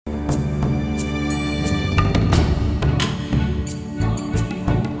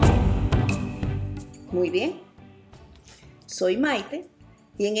Muy bien, soy Maite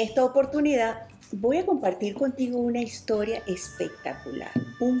y en esta oportunidad voy a compartir contigo una historia espectacular,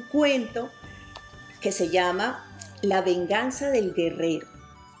 un cuento que se llama La venganza del guerrero.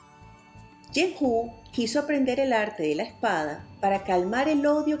 Yen-Hu quiso aprender el arte de la espada para calmar el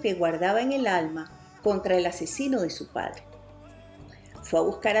odio que guardaba en el alma contra el asesino de su padre. Fue a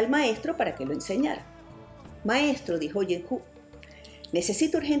buscar al maestro para que lo enseñara. Maestro, dijo Yen-Hu,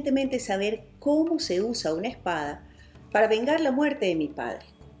 necesito urgentemente saber cómo se usa una espada para vengar la muerte de mi padre.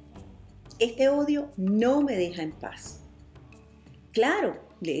 Este odio no me deja en paz. Claro,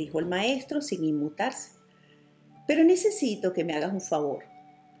 le dijo el maestro sin inmutarse, pero necesito que me hagas un favor.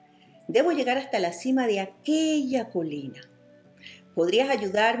 Debo llegar hasta la cima de aquella colina. ¿Podrías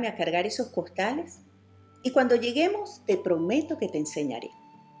ayudarme a cargar esos costales? Y cuando lleguemos, te prometo que te enseñaré.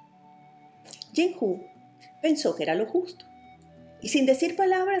 Yen-Hu pensó que era lo justo, y sin decir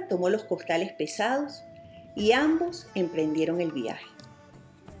palabra tomó los costales pesados y ambos emprendieron el viaje.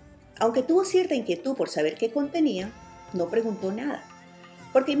 Aunque tuvo cierta inquietud por saber qué contenía, no preguntó nada,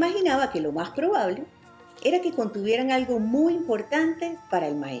 porque imaginaba que lo más probable era que contuvieran algo muy importante para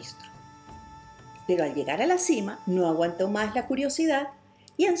el maestro. Pero al llegar a la cima no aguantó más la curiosidad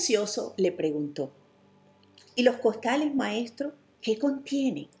y ansioso le preguntó: ¿Y los costales, maestro, qué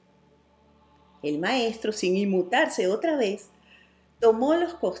contienen? El maestro, sin inmutarse otra vez, tomó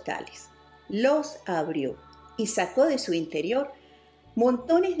los costales, los abrió y sacó de su interior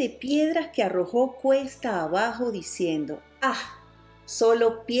montones de piedras que arrojó cuesta abajo diciendo: ¡Ah!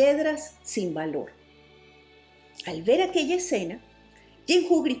 Solo piedras sin valor. Al ver aquella escena,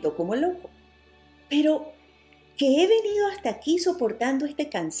 Yen-Hu gritó como loco: ¿Pero que he venido hasta aquí soportando este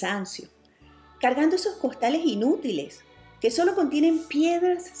cansancio, cargando esos costales inútiles que solo contienen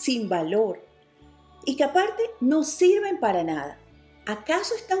piedras sin valor y que aparte no sirven para nada?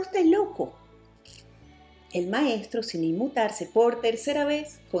 ¿Acaso está usted loco? El maestro, sin inmutarse por tercera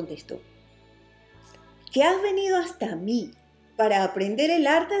vez, contestó: ¿Que has venido hasta mí para aprender el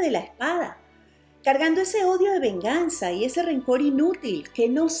arte de la espada, cargando ese odio de venganza y ese rencor inútil que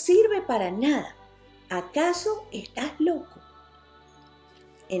no sirve para nada? ¿Acaso estás loco?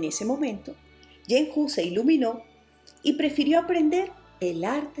 En ese momento, Yen-Hu se iluminó y prefirió aprender el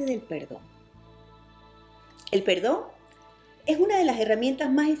arte del perdón. El perdón es una de las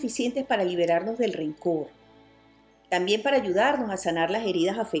herramientas más eficientes para liberarnos del rencor, también para ayudarnos a sanar las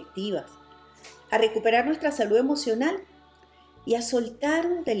heridas afectivas, a recuperar nuestra salud emocional y a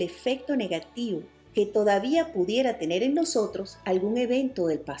soltarnos del efecto negativo que todavía pudiera tener en nosotros algún evento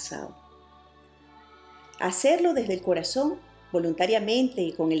del pasado. Hacerlo desde el corazón, voluntariamente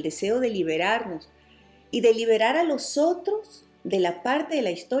y con el deseo de liberarnos y de liberar a los otros de la parte de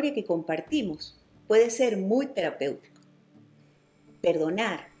la historia que compartimos, puede ser muy terapéutico.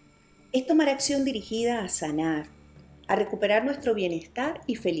 Perdonar es tomar acción dirigida a sanar, a recuperar nuestro bienestar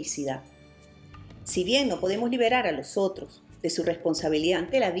y felicidad. Si bien no podemos liberar a los otros de su responsabilidad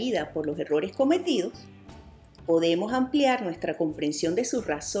ante la vida por los errores cometidos, podemos ampliar nuestra comprensión de sus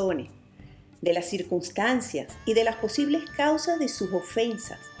razones, de las circunstancias y de las posibles causas de sus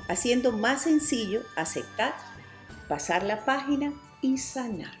ofensas, haciendo más sencillo aceptar, pasar la página y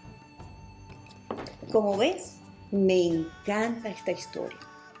sanar. Como ves, me encanta esta historia,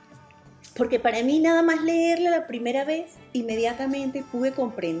 porque para mí nada más leerla la primera vez, inmediatamente pude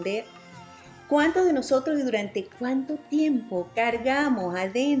comprender cuántos de nosotros y durante cuánto tiempo cargamos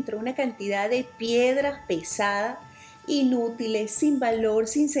adentro una cantidad de piedras pesadas, inútiles, sin valor,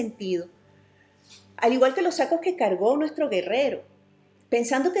 sin sentido, al igual que los sacos que cargó nuestro guerrero,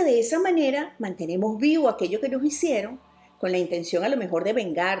 pensando que de esa manera mantenemos vivo aquello que nos hicieron, con la intención a lo mejor de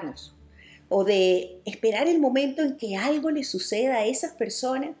vengarnos, o de esperar el momento en que algo le suceda a esas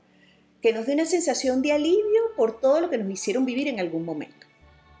personas que nos dé una sensación de alivio por todo lo que nos hicieron vivir en algún momento.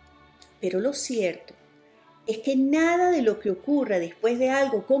 Pero lo cierto es que nada de lo que ocurra después de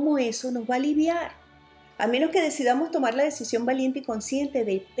algo como eso nos va a aliviar, a menos que decidamos tomar la decisión valiente y consciente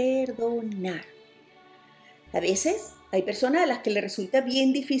de perdonar. A veces hay personas a las que les resulta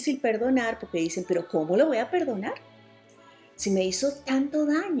bien difícil perdonar porque dicen: ¿pero cómo lo voy a perdonar? Si me hizo tanto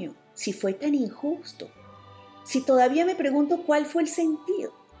daño, si fue tan injusto, si todavía me pregunto cuál fue el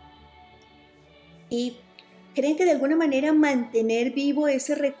sentido. Y creen que de alguna manera mantener vivo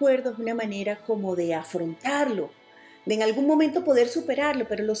ese recuerdo es una manera como de afrontarlo, de en algún momento poder superarlo,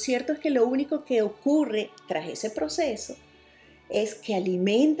 pero lo cierto es que lo único que ocurre tras ese proceso es que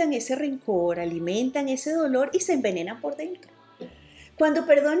alimentan ese rencor, alimentan ese dolor y se envenenan por dentro. Cuando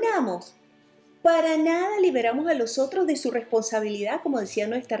perdonamos, para nada liberamos a los otros de su responsabilidad, como decía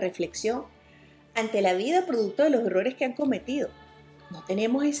nuestra reflexión, ante la vida producto de los errores que han cometido. No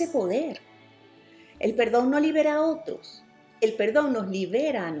tenemos ese poder. El perdón no libera a otros, el perdón nos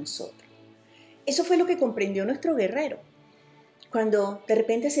libera a nosotros. Eso fue lo que comprendió nuestro guerrero, cuando de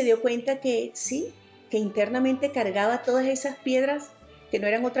repente se dio cuenta que sí, que internamente cargaba todas esas piedras que no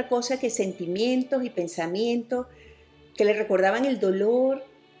eran otra cosa que sentimientos y pensamientos que le recordaban el dolor,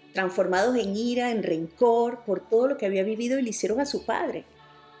 transformados en ira, en rencor, por todo lo que había vivido y le hicieron a su padre.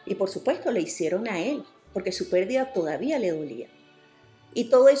 Y por supuesto le hicieron a él, porque su pérdida todavía le dolía. Y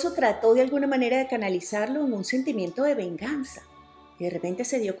todo eso trató de alguna manera de canalizarlo en un sentimiento de venganza. Y de repente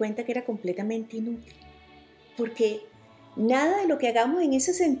se dio cuenta que era completamente inútil. Porque nada de lo que hagamos en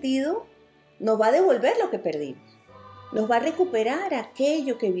ese sentido nos va a devolver lo que perdimos. Nos va a recuperar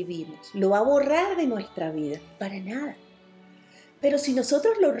aquello que vivimos. Lo va a borrar de nuestra vida. Para nada. Pero si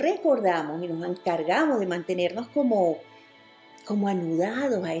nosotros lo recordamos y nos encargamos de mantenernos como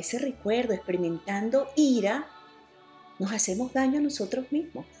anudados a ese recuerdo, experimentando ira, nos hacemos daño a nosotros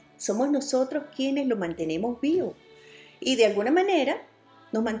mismos. Somos nosotros quienes lo mantenemos vivo. Y de alguna manera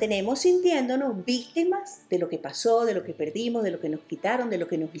nos mantenemos sintiéndonos víctimas de lo que pasó, de lo que perdimos, de lo que nos quitaron, de lo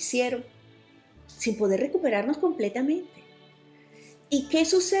que nos hicieron, sin poder recuperarnos completamente. ¿Y qué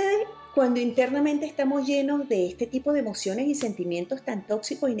sucede cuando internamente estamos llenos de este tipo de emociones y sentimientos tan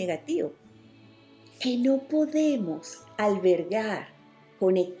tóxicos y negativos? Que no podemos albergar,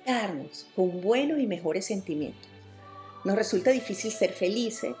 conectarnos con buenos y mejores sentimientos. Nos resulta difícil ser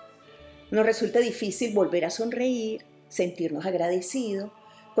felices, nos resulta difícil volver a sonreír, sentirnos agradecidos,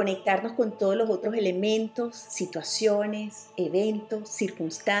 conectarnos con todos los otros elementos, situaciones, eventos,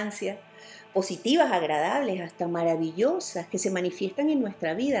 circunstancias, positivas, agradables, hasta maravillosas, que se manifiestan en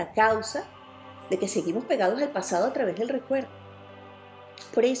nuestra vida a causa de que seguimos pegados al pasado a través del recuerdo.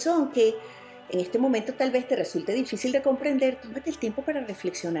 Por eso, aunque en este momento tal vez te resulte difícil de comprender, tómate el tiempo para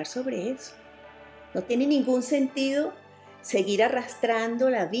reflexionar sobre eso. No tiene ningún sentido seguir arrastrando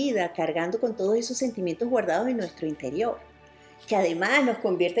la vida, cargando con todos esos sentimientos guardados en nuestro interior, que además nos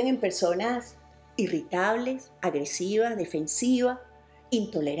convierten en personas irritables, agresivas, defensivas,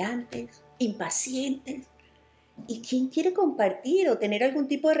 intolerantes, impacientes. ¿Y quién quiere compartir o tener algún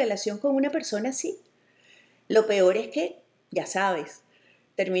tipo de relación con una persona así? Lo peor es que, ya sabes,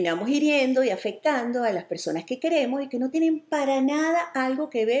 terminamos hiriendo y afectando a las personas que queremos y que no tienen para nada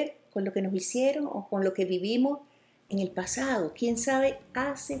algo que ver con lo que nos hicieron o con lo que vivimos en el pasado. ¿Quién sabe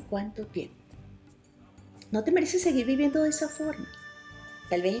hace cuánto tiempo? No te mereces seguir viviendo de esa forma.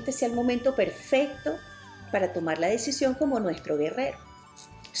 Tal vez este sea el momento perfecto para tomar la decisión como nuestro guerrero.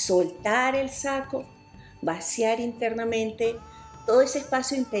 Soltar el saco, vaciar internamente todo ese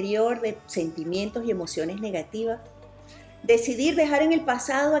espacio interior de sentimientos y emociones negativas. Decidir dejar en el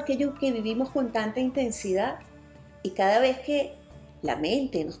pasado aquello que vivimos con tanta intensidad y cada vez que la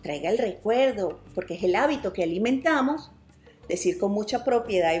mente nos traiga el recuerdo, porque es el hábito que alimentamos, decir con mucha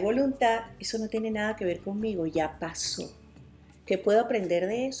propiedad y voluntad, eso no tiene nada que ver conmigo, ya pasó. ¿Qué puedo aprender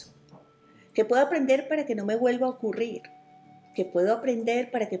de eso? ¿Qué puedo aprender para que no me vuelva a ocurrir? ¿Qué puedo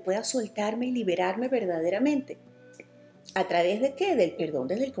aprender para que pueda soltarme y liberarme verdaderamente? ¿A través de qué? Del perdón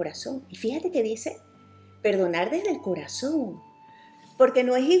desde el corazón. Y fíjate que dice, perdonar desde el corazón, porque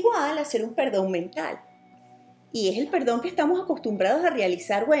no es igual hacer un perdón mental. Y es el perdón que estamos acostumbrados a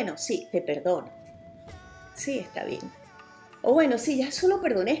realizar. Bueno, sí, te perdono. Sí, está bien. O bueno, sí, ya solo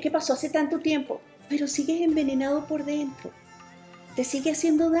perdoné, es que pasó hace tanto tiempo. Pero sigues envenenado por dentro. Te sigue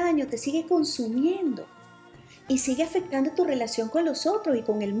haciendo daño, te sigue consumiendo. Y sigue afectando tu relación con los otros y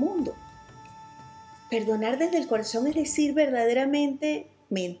con el mundo. Perdonar desde el corazón es decir verdaderamente,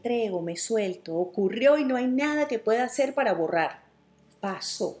 me entrego, me suelto, ocurrió y no hay nada que pueda hacer para borrar.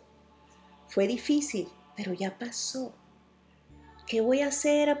 Pasó. Fue difícil, pero ya pasó. ¿Qué voy a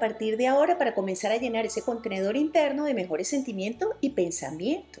hacer a partir de ahora para comenzar a llenar ese contenedor interno de mejores sentimientos y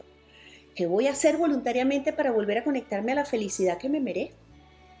pensamientos? ¿Qué voy a hacer voluntariamente para volver a conectarme a la felicidad que me merezco?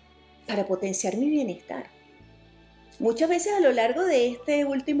 Para potenciar mi bienestar. Muchas veces a lo largo de este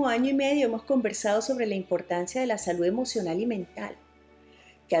último año y medio hemos conversado sobre la importancia de la salud emocional y mental,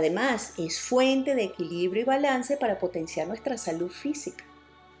 que además es fuente de equilibrio y balance para potenciar nuestra salud física.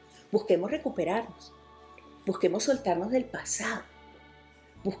 Busquemos recuperarnos. Busquemos soltarnos del pasado.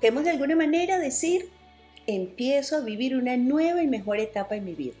 Busquemos de alguna manera decir, empiezo a vivir una nueva y mejor etapa en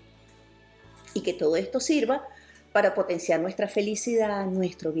mi vida. Y que todo esto sirva para potenciar nuestra felicidad,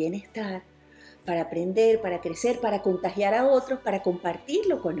 nuestro bienestar, para aprender, para crecer, para contagiar a otros, para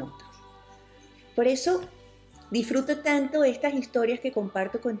compartirlo con otros. Por eso disfruto tanto estas historias que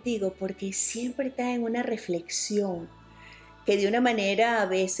comparto contigo, porque siempre traen una reflexión que de una manera a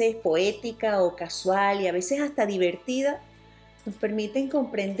veces poética o casual y a veces hasta divertida, nos permiten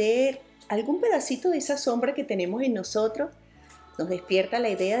comprender algún pedacito de esa sombra que tenemos en nosotros Nos despierta la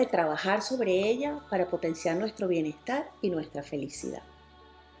idea de trabajar sobre ella para potenciar nuestro bienestar y nuestra felicidad.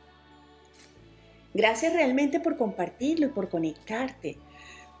 Gracias realmente por compartirlo y por conectarte,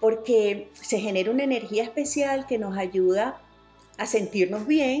 porque se genera una energía especial que nos ayuda a sentirnos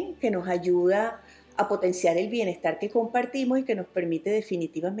bien, que nos ayuda a potenciar el bienestar que compartimos y que nos permite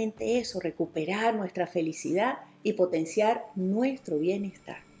definitivamente eso, recuperar nuestra felicidad y potenciar nuestro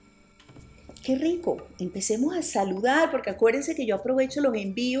bienestar. ¡Qué rico! Empecemos a saludar, porque acuérdense que yo aprovecho los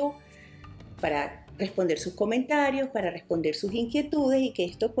envíos para responder sus comentarios, para responder sus inquietudes y que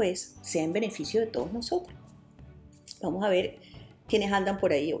esto pues sea en beneficio de todos nosotros. Vamos a ver quiénes andan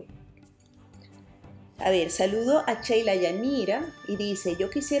por ahí hoy. A ver, saludo a Sheila Yanira y dice, yo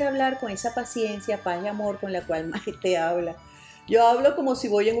quisiera hablar con esa paciencia, paz y amor con la cual Maite habla. Yo hablo como si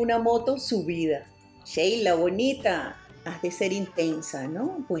voy en una moto subida. Sheila, bonita, has de ser intensa,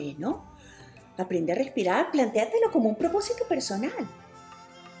 ¿no? Bueno, aprende a respirar, plantéatelo como un propósito personal.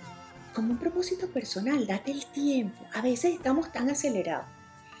 Como un propósito personal, date el tiempo. A veces estamos tan acelerados.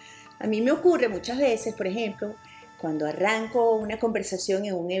 A mí me ocurre muchas veces, por ejemplo, cuando arranco una conversación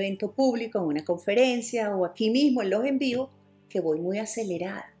en un evento público, en una conferencia o aquí mismo en los en vivo, que voy muy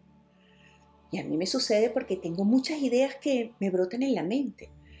acelerada. Y a mí me sucede porque tengo muchas ideas que me brotan en la mente.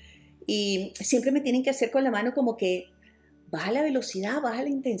 Y siempre me tienen que hacer con la mano como que baja la velocidad, baja la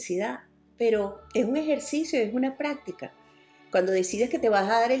intensidad. Pero es un ejercicio, es una práctica. Cuando decides que te vas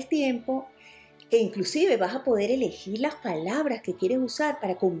a dar el tiempo, e inclusive vas a poder elegir las palabras que quieres usar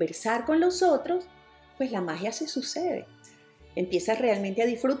para conversar con los otros, pues la magia se sucede. Empiezas realmente a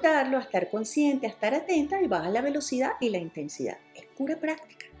disfrutarlo, a estar consciente, a estar atenta y bajas la velocidad y la intensidad. Es pura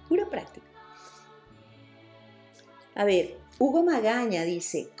práctica, pura práctica. A ver, Hugo Magaña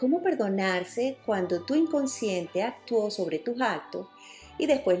dice, ¿cómo perdonarse cuando tu inconsciente actuó sobre tus actos y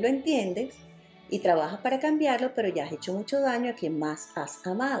después lo entiendes y trabajas para cambiarlo, pero ya has hecho mucho daño a quien más has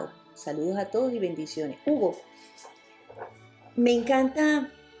amado? Saludos a todos y bendiciones. Hugo, me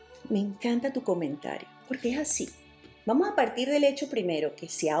encanta tu comentario, porque es así. Vamos a partir del hecho primero, que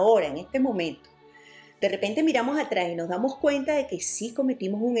si ahora, en este momento, de repente miramos atrás y nos damos cuenta de que sí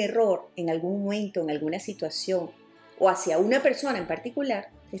cometimos un error en algún momento, en alguna situación, o hacia una persona en particular,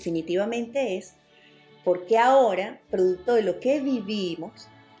 definitivamente es porque ahora, producto de lo que vivimos,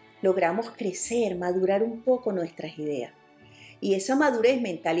 logramos crecer, madurar un poco nuestras ideas. Y esa madurez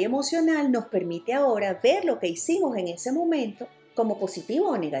mental y emocional nos permite ahora ver lo que hicimos en ese momento como positivo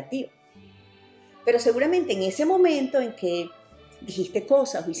o negativo. Pero seguramente en ese momento en que dijiste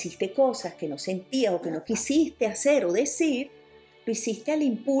cosas o hiciste cosas que no sentías o que no quisiste hacer o decir, lo hiciste al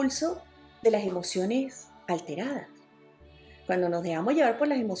impulso de las emociones alteradas. Cuando nos dejamos llevar por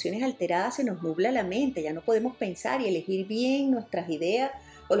las emociones alteradas se nos nubla la mente, ya no podemos pensar y elegir bien nuestras ideas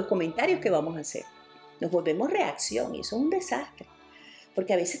o los comentarios que vamos a hacer. Nos volvemos reacción y eso es un desastre.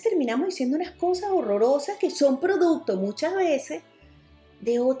 Porque a veces terminamos diciendo unas cosas horrorosas que son producto muchas veces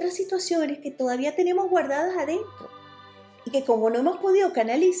de otras situaciones que todavía tenemos guardadas adentro. Y que como no hemos podido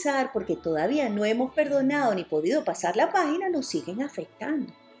canalizar porque todavía no hemos perdonado ni podido pasar la página, nos siguen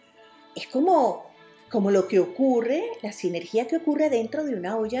afectando. Es como lo que ocurre, la sinergia que ocurre dentro de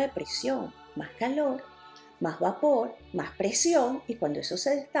una olla de presión. Más calor, más vapor, más presión y cuando eso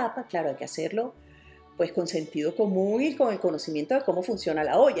se destapa, claro, hay que hacerlo pues con sentido común y con el conocimiento de cómo funciona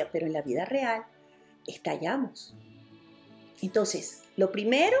la olla, pero en la vida real estallamos. Entonces, lo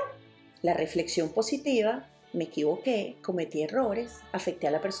primero, la reflexión positiva, me equivoqué, cometí errores, afecté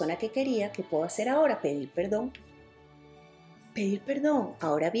a la persona que quería, ¿qué puedo hacer ahora? Pedir perdón. Pedir perdón.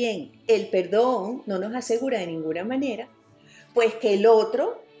 Ahora bien, el perdón no nos asegura de ninguna manera, pues que el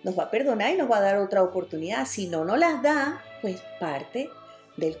otro nos va a perdonar y nos va a dar otra oportunidad. Si no nos las da, pues parte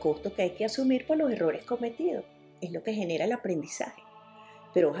del costo que hay que asumir por los errores cometidos. Es lo que genera el aprendizaje.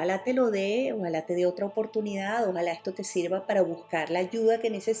 Pero ojalá te lo dé, ojalá te dé otra oportunidad, ojalá esto te sirva para buscar la ayuda que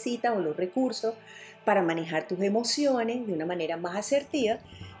necesitas o los recursos para manejar tus emociones de una manera más asertiva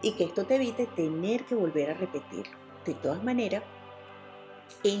y que esto te evite tener que volver a repetirlo. De todas maneras,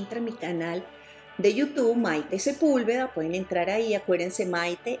 entra a mi canal de YouTube, Maite Sepúlveda, pueden entrar ahí, acuérdense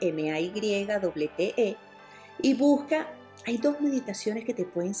Maite, M-A-Y-T-E, y busca, hay 2 meditaciones que te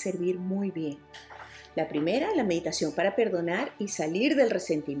pueden servir muy bien. La primera, la meditación para perdonar y salir del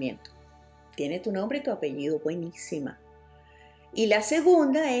resentimiento. Tiene tu nombre y tu apellido, buenísima. Y la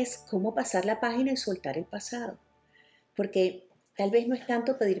segunda es cómo pasar la página y soltar el pasado. Porque tal vez no es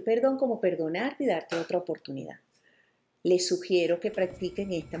tanto pedir perdón como perdonarte y darte otra oportunidad. Les sugiero que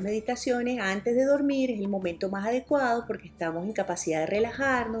practiquen estas meditaciones antes de dormir, es el momento más adecuado porque estamos en capacidad de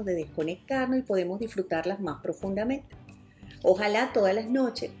relajarnos, de desconectarnos y podemos disfrutarlas más profundamente. Ojalá todas las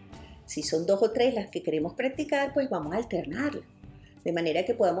noches. Si son 2 o 3 las que queremos practicar, pues vamos a alternarlas. de manera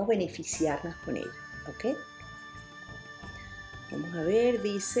que podamos beneficiarnos con ella, ¿ok? Vamos a ver,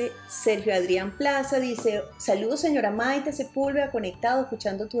 dice Sergio Adrián Plaza, dice, saludos señora Maite Sepúlveda, conectado,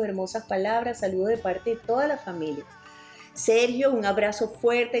 escuchando tus hermosas palabras, saludos de parte de toda la familia. Sergio, un abrazo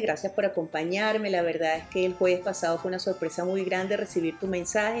fuerte, gracias por acompañarme, la verdad es que el jueves pasado fue una sorpresa muy grande recibir tu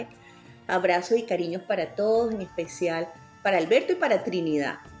mensaje. Abrazos y cariños para todos, en especial para Alberto y para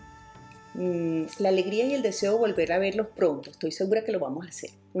Trinidad. La alegría y el deseo de volver a verlos pronto, estoy segura que lo vamos a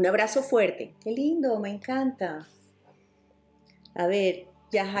hacer. Un abrazo fuerte, qué lindo, me encanta. A ver,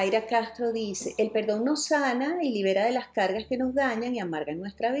 Yajaira Castro dice, el perdón nos sana y libera de las cargas que nos dañan y amargan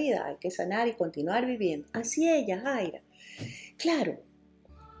nuestra vida. Hay que sanar y continuar viviendo. Así es, Yajaira. Claro,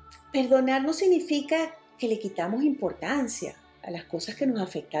 perdonar no significa que le quitamos importancia a las cosas que nos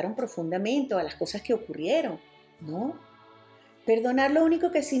afectaron profundamente o a las cosas que ocurrieron. No. Perdonar lo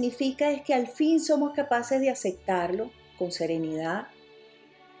único que significa es que al fin somos capaces de aceptarlo con serenidad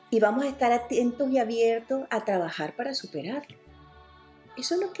y vamos a estar atentos y abiertos a trabajar para superarlo.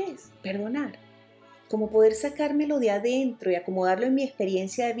 Eso es lo que es, perdonar. Como poder sacármelo de adentro y acomodarlo en mi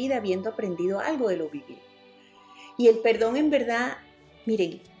experiencia de vida habiendo aprendido algo de lo vivido. Y el perdón en verdad,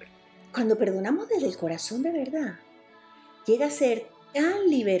 miren, cuando perdonamos desde el corazón de verdad, llega a ser tan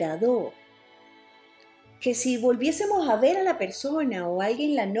liberador que si volviésemos a ver a la persona o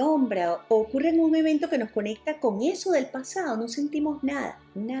alguien la nombra o ocurre en un evento que nos conecta con eso del pasado, no sentimos nada.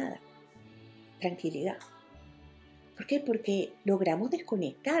 Tranquilidad. ¿Por qué? Porque logramos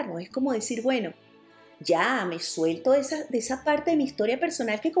desconectarnos. Es como decir, bueno, ya me suelto de esa parte de mi historia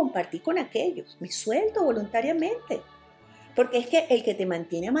personal que compartí con aquellos. Me suelto voluntariamente. Porque es que el que te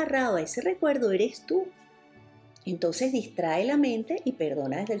mantiene amarrado a ese recuerdo eres tú. Entonces distrae la mente y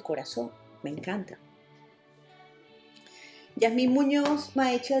perdona desde el corazón. Me encanta. Yasmín Muñoz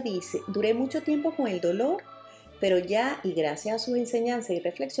Maecha dice, duré mucho tiempo con el dolor, pero ya y gracias a sus enseñanzas y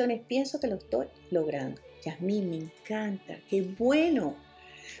reflexiones pienso que lo estoy logrando. Yasmín, me encanta, qué bueno.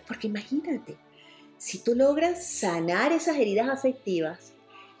 Porque imagínate, si tú logras sanar esas heridas afectivas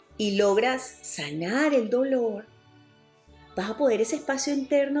y logras sanar el dolor, vas a poder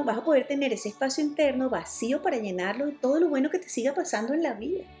tener ese espacio interno vacío para llenarlo de todo lo bueno que te siga pasando en la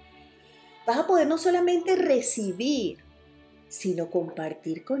vida. Vas a poder no solamente recibir, sino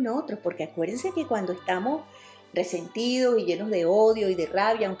compartir con otros, porque acuérdense que cuando estamos resentidos y llenos de odio y de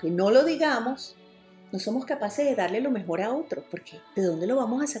rabia, aunque no lo digamos, no somos capaces de darle lo mejor a otros, porque ¿de dónde lo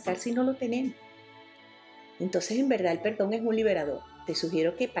vamos a sacar si no lo tenemos? Entonces, en verdad, el perdón es un liberador. Te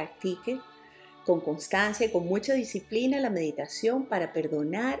sugiero que practiques con constancia y con mucha disciplina la meditación para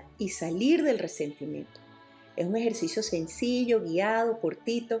perdonar y salir del resentimiento. Es un ejercicio sencillo, guiado,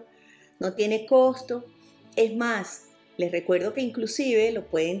 cortito, no tiene costo. Es más, les recuerdo que inclusive lo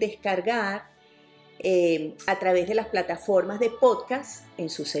pueden descargar a través de las plataformas de podcast en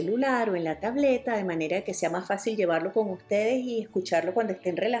su celular o en la tableta, de manera que sea más fácil llevarlo con ustedes y escucharlo cuando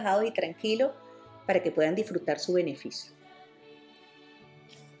estén relajados y tranquilos para que puedan disfrutar su beneficio.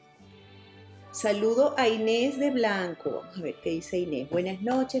 Saludo a Inés de Blanco. Vamos a ver qué dice Inés. Buenas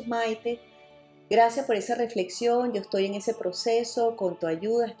noches, Maite. Gracias por esa reflexión. Yo estoy en ese proceso. Con tu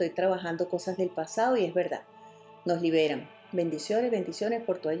ayuda estoy trabajando cosas del pasado y es verdad. Nos liberan. Bendiciones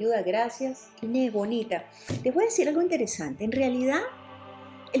por tu ayuda. Gracias. Inés, bonita. Les voy a decir algo interesante. En realidad,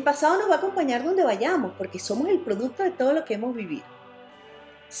 el pasado nos va a acompañar donde vayamos porque somos el producto de todo lo que hemos vivido.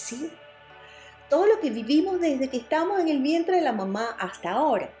 Sí. Todo lo que vivimos desde que estamos en el vientre de la mamá hasta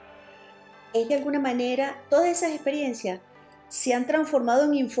ahora. Es de alguna manera, todas esas experiencias se han transformado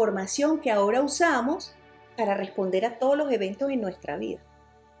en información que ahora usamos para responder a todos los eventos en nuestra vida.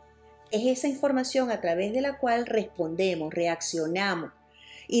 Es esa información a través de la cual respondemos, reaccionamos,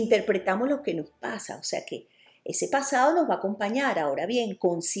 interpretamos lo que nos pasa. O sea que ese pasado nos va a acompañar. Ahora bien,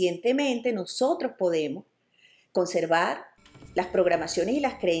 conscientemente nosotros podemos conservar las programaciones y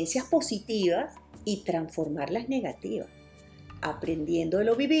las creencias positivas y transformar las negativas, aprendiendo de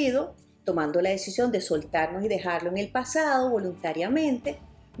lo vivido, tomando la decisión de soltarnos y dejarlo en el pasado voluntariamente,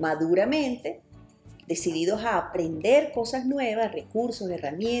 maduramente, decididos a aprender cosas nuevas, recursos,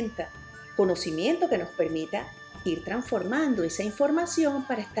 herramientas, conocimiento que nos permita ir transformando esa información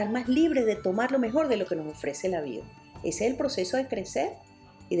para estar más libres de tomar lo mejor de lo que nos ofrece la vida. Ese es el proceso de crecer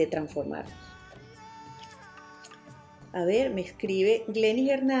y de transformarnos. A ver, me escribe Glenny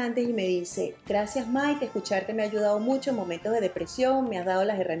Hernández y me dice, gracias Maite, escucharte me ha ayudado mucho en momentos de depresión, me has dado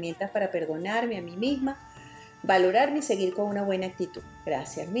las herramientas para perdonarme a mí misma, valorarme y seguir con una buena actitud.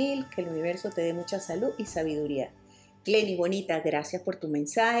 Gracias mil, que el universo te dé mucha salud y sabiduría. Glenny, bonita, gracias por tu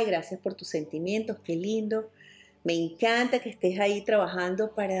mensaje, gracias por tus sentimientos, qué lindo. Me encanta que estés ahí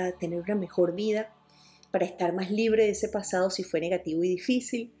trabajando para tener una mejor vida. para estar más libre de ese pasado si fue negativo y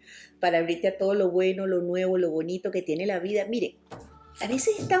difícil, para abrirte a todo lo bueno, lo nuevo, lo bonito que tiene la vida. Mire, a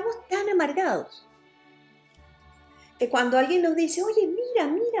veces estamos tan amargados que cuando alguien nos dice, oye, mira,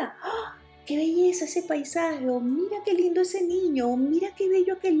 mira, ¡ah! Qué belleza ese paisaje, o mira qué lindo ese niño, o mira qué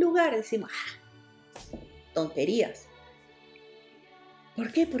bello aquel lugar, decimos, tonterías.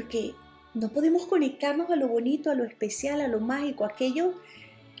 ¿Por qué? Porque no podemos conectarnos a lo bonito, a lo especial, a lo mágico, a aquellos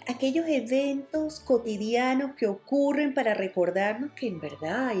eventos cotidianos que ocurren para recordarnos que en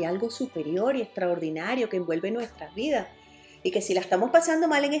verdad hay algo superior y extraordinario que envuelve nuestras vidas y que si la estamos pasando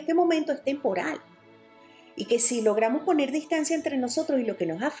mal en este momento es temporal y que si logramos poner distancia entre nosotros y lo que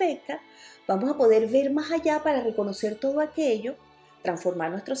nos afecta, vamos a poder ver más allá para reconocer todo aquello,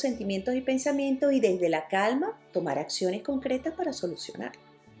 transformar nuestros sentimientos y pensamientos y desde la calma tomar acciones concretas para solucionar.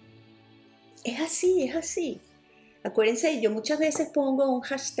 Es así, es así. Acuérdense, yo muchas veces pongo un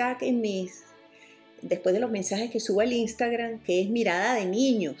hashtag después de los mensajes que subo al Instagram, que es mirada de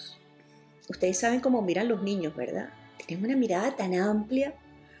niños. Ustedes saben cómo miran los niños, ¿verdad? Tienen una mirada tan amplia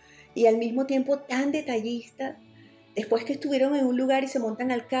y al mismo tiempo tan detallista. Después que estuvieron en un lugar y se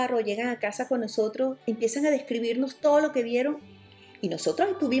montan al carro, llegan a casa con nosotros, empiezan a describirnos todo lo que vieron y nosotros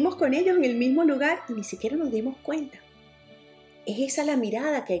estuvimos con ellos en el mismo lugar y ni siquiera nos dimos cuenta. Es esa la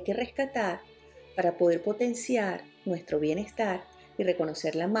mirada que hay que rescatar para poder potenciar nuestro bienestar y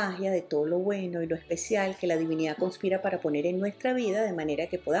reconocer la magia de todo lo bueno y lo especial que la divinidad conspira para poner en nuestra vida de manera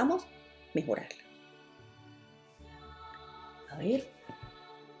que podamos mejorarla. A ver.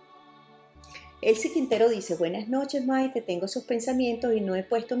 Elsie Quintero dice, buenas noches, Maite, tengo esos pensamientos y no he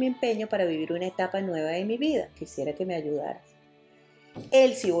puesto mi empeño para vivir una etapa nueva de mi vida. Quisiera que me ayudaras.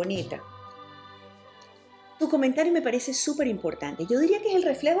 Elsie, bonita. Tu comentario me parece súper importante. Yo diría que es el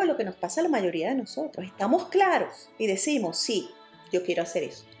reflejo de lo que nos pasa a la mayoría de nosotros. Estamos claros y decimos, sí, yo quiero hacer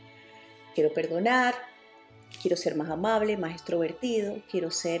eso. Quiero perdonar, quiero ser más amable, más extrovertido, quiero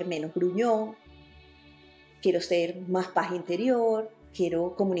ser menos gruñón, quiero ser más paz interior,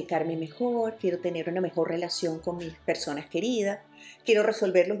 quiero comunicarme mejor, quiero tener una mejor relación con mis personas queridas, quiero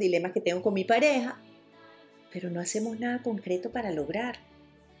resolver los dilemas que tengo con mi pareja, pero no hacemos nada concreto para lograr.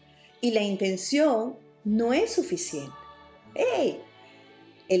 Y la intención no es suficiente. ¡Hey!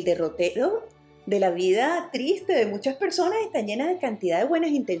 El derrotero de la vida triste de muchas personas está llena de cantidad de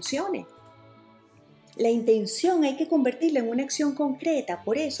buenas intenciones. La intención hay que convertirla en una acción concreta.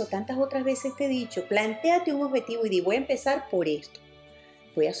 Por eso tantas otras veces te he dicho, plantéate un objetivo y di, voy a empezar por esto.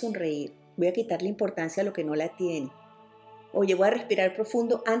 Voy a sonreír, voy a quitarle importancia a lo que no la tiene. Oye, voy a respirar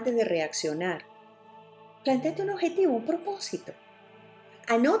profundo antes de reaccionar. Plantéate un objetivo, un propósito.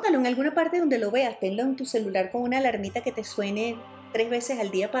 Anótalo en alguna parte donde lo veas, tenlo en tu celular con una alarmita que te suene 3 veces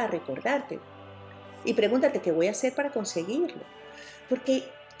al día para recordarte. Y pregúntate qué voy a hacer para conseguirlo. Porque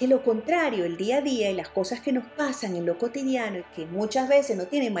de lo contrario, el día a día y las cosas que nos pasan en lo cotidiano y que muchas veces no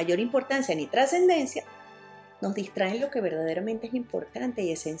tienen mayor importancia ni trascendencia, nos distraen lo que verdaderamente es importante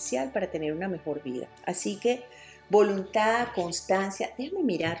y esencial para tener una mejor vida. Así que voluntad, constancia, déjame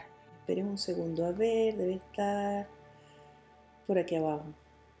mirar. Esperen un segundo, a ver, debe estar por aquí abajo.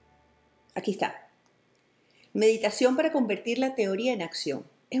 Aquí está. Meditación para convertir la teoría en acción.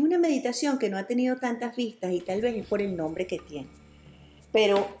 Es una meditación que no ha tenido tantas vistas y tal vez es por el nombre que tiene.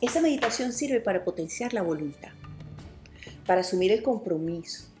 Pero esa meditación sirve para potenciar la voluntad, para asumir el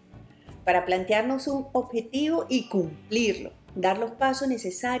compromiso, para plantearnos un objetivo y cumplirlo, dar los pasos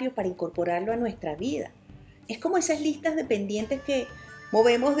necesarios para incorporarlo a nuestra vida. Es como esas listas de pendientes que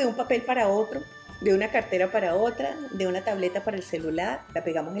movemos de un papel para otro, de una cartera para otra, de una tableta para el celular, la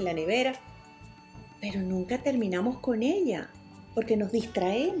pegamos en la nevera, pero nunca terminamos con ella porque nos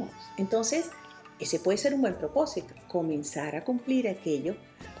distraemos. Entonces, ese puede ser un buen propósito, comenzar a cumplir aquellos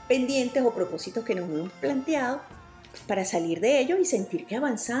pendientes o propósitos que nos hemos planteado para salir de ellos y sentir que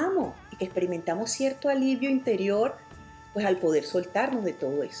avanzamos y que experimentamos cierto alivio interior, pues al poder soltarnos de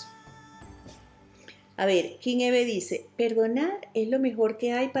todo eso. A ver, King Eve dice, perdonar es lo mejor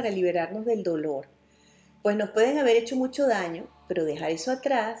que hay para liberarnos del dolor. Pues nos pueden haber hecho mucho daño, pero dejar eso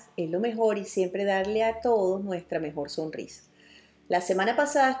atrás es lo mejor y siempre darle a todos nuestra mejor sonrisa. La semana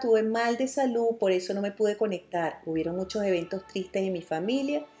pasada estuve mal de salud, por eso no me pude conectar. Hubieron muchos eventos tristes en mi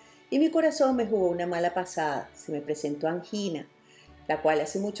familia y mi corazón me jugó una mala pasada. Se me presentó angina, la cual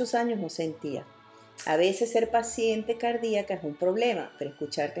hace muchos años no sentía. A veces ser paciente cardíaca es un problema, pero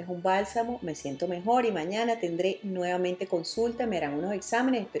escucharte es un bálsamo, me siento mejor y mañana tendré nuevamente consulta, me harán unos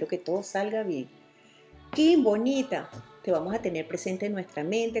exámenes, espero que todo salga bien. Kim, bonita, te vamos a tener presente en nuestra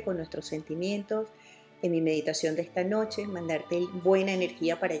mente, con nuestros sentimientos, en mi meditación de esta noche, mandarte buena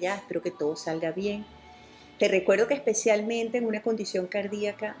energía para allá, espero que todo salga bien. Te recuerdo que especialmente en una condición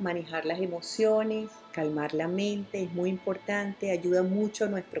cardíaca, manejar las emociones, calmar la mente es muy importante, ayuda mucho a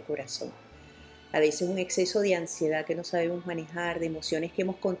nuestro corazón. A veces un exceso de ansiedad que no sabemos manejar, de emociones que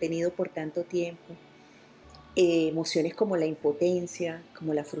hemos contenido por tanto tiempo, emociones como la impotencia,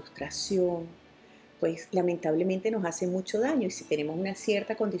 como la frustración, pues lamentablemente nos hace mucho daño y si tenemos una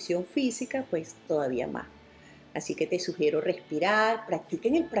cierta condición física, pues todavía más. Así que te sugiero respirar,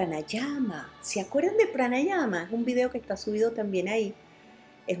 practiquen el pranayama. ¿Se acuerdan de pranayama? Es un video que está subido también ahí.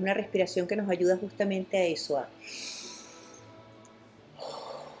 Es una respiración que nos ayuda justamente a eso, a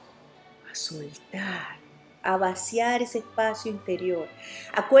soltar, a vaciar ese espacio interior.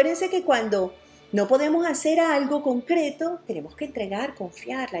 Acuérdense que cuando no podemos hacer algo concreto, tenemos que entregar,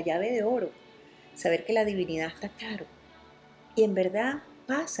 confiar, la llave de oro, saber que la divinidad está claro. Y en verdad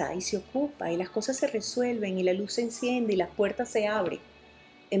pasa y se ocupa y las cosas se resuelven y la luz se enciende y las puertas se abren.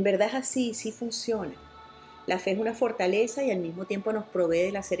 En verdad es así, sí funciona. La fe es una fortaleza y al mismo tiempo nos provee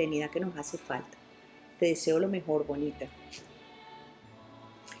de la serenidad que nos hace falta. Te deseo lo mejor, bonita.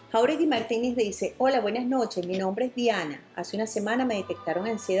 Jauregui Martínez dice, hola, buenas noches, mi nombre es Diana. Hace una semana me detectaron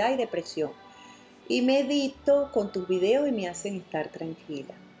ansiedad y depresión y medito con tus videos y me hacen estar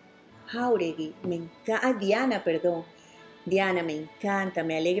tranquila. Jauregui, me encanta, Diana, perdón. Diana, me encanta,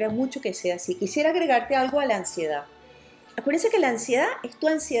 me alegra mucho que sea así. Quisiera agregarte algo a la ansiedad. Acuérdense que la ansiedad es tu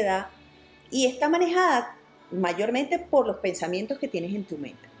ansiedad y está manejada mayormente por los pensamientos que tienes en tu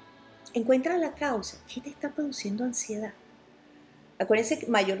mente. Encuentra la causa. ¿Qué te está produciendo ansiedad? Acuérdense que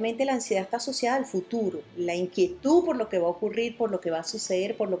mayormente la ansiedad está asociada al futuro, la inquietud por lo que va a ocurrir, por lo que va a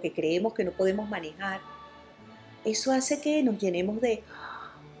suceder, por lo que creemos que no podemos manejar. Eso hace que nos llenemos de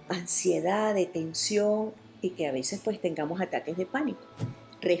ansiedad, de tensión y que a veces pues tengamos ataques de pánico.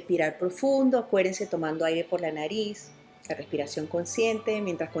 Respirar profundo, acuérdense tomando aire por la nariz, la respiración consciente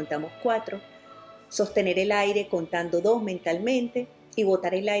mientras contamos 4, sostener el aire contando 2 mentalmente y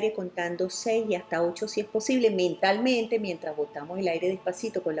botar el aire contando 6 y hasta 8 si es posible mentalmente mientras botamos el aire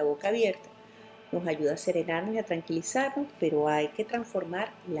despacito con la boca abierta. Nos ayuda a serenarnos y a tranquilizarnos, pero hay que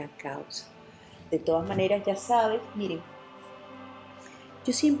transformar la causa. De todas maneras, ya sabes, miren,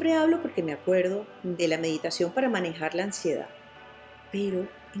 yo siempre hablo porque me acuerdo de la meditación para manejar la ansiedad, pero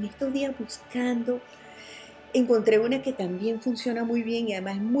en estos días buscando encontré una que también funciona muy bien y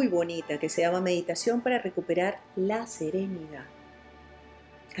además es muy bonita, que se llama Meditación para recuperar la serenidad.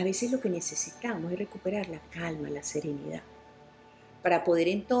 A veces lo que necesitamos es recuperar la calma, la serenidad, para poder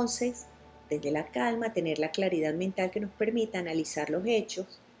entonces, desde la calma, tener la claridad mental que nos permita analizar los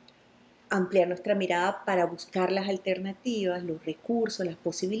hechos, ampliar nuestra mirada para buscar las alternativas, los recursos, las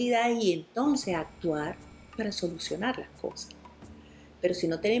posibilidades y entonces actuar para solucionar las cosas. Pero si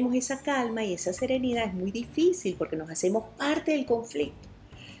no tenemos esa calma y esa serenidad es muy difícil porque nos hacemos parte del conflicto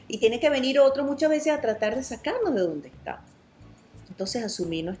y tiene que venir otro muchas veces a tratar de sacarnos de donde estamos. Entonces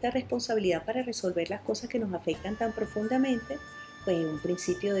asumir nuestra responsabilidad para resolver las cosas que nos afectan tan profundamente, pues es un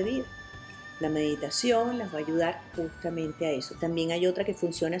principio de vida. La meditación las va a ayudar justamente a eso. También hay otra que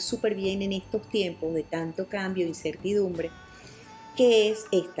funciona súper bien en estos tiempos de tanto cambio e incertidumbre, que es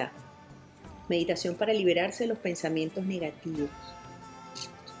esta, meditación para liberarse de los pensamientos negativos.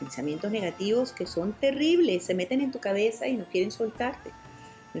 Los pensamientos negativos que son terribles, se meten en tu cabeza y no quieren soltarte.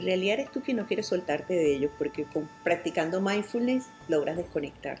 En realidad eres tú quien no quieres soltarte de ellos porque practicando mindfulness logras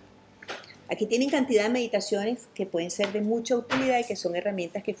desconectar. Aquí tienen cantidad de meditaciones que pueden ser de mucha utilidad y que son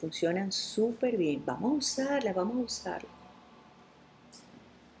herramientas que funcionan súper bien. Vamos a usarlas, vamos a usarlas.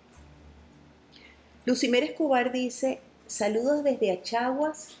 Lucimer Escobar dice, saludos desde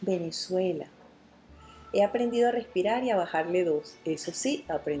Achaguas, Venezuela. He aprendido a respirar y a bajarle 2. Eso sí,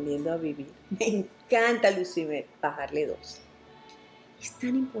 aprendiendo a vivir. Me encanta, Lucimer, bajarle 2. Es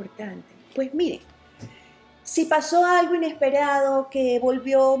tan importante. Pues miren, si pasó algo inesperado que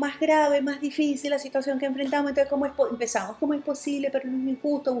volvió más grave, más difícil la situación que enfrentamos, entonces empezamos, ¿cómo es posible? Pero no es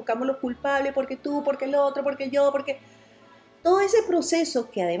injusto, buscamos los culpables, porque tú, porque el otro, porque yo, porque... Todo ese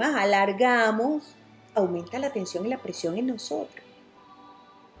proceso que además alargamos, aumenta la tensión y la presión en nosotros.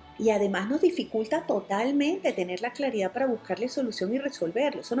 Y además nos dificulta totalmente tener la claridad para buscarle solución y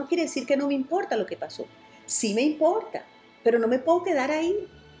resolverlo. Eso no quiere decir que no me importa lo que pasó. Sí me importa, pero no me puedo quedar ahí.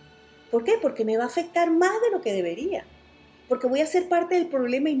 ¿Por qué? Porque me va a afectar más de lo que debería. Porque voy a ser parte del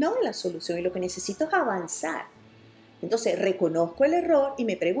problema y no de la solución. Y lo que necesito es avanzar. Entonces reconozco el error y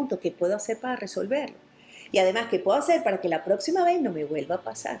me pregunto qué puedo hacer para resolverlo. Y además, ¿qué puedo hacer para que la próxima vez no me vuelva a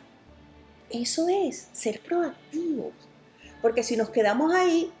pasar? Eso es ser proactivos. Porque si nos quedamos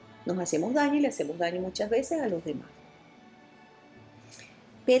ahí, nos hacemos daño y le hacemos daño muchas veces a los demás.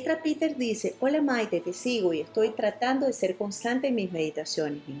 Petra Peters dice, hola Maite, te sigo y estoy tratando de ser constante en mis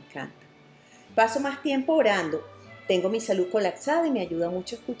meditaciones. Me encanta. Paso más tiempo orando. Tengo mi salud colapsada y me ayuda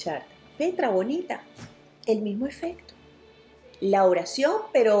mucho escucharte. Petra, bonita. El mismo efecto. La oración,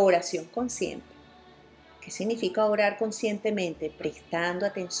 pero oración consciente. ¿Qué significa orar conscientemente? Prestando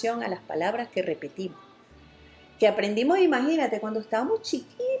atención a las palabras que repetimos. Que aprendimos, imagínate, cuando estábamos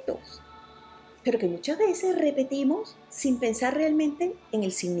chiquitos, pero que muchas veces repetimos sin pensar realmente en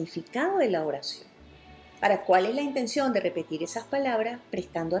el significado de la oración. Ahora, ¿cuál es la intención de repetir esas palabras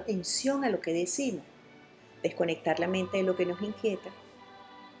prestando atención a lo que decimos? Desconectar la mente de lo que nos inquieta,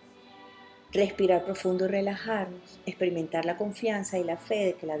 respirar profundo y relajarnos, experimentar la confianza y la fe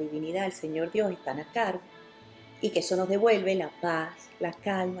de que la divinidad, el Señor Dios, están a cargo y que eso nos devuelve la paz, la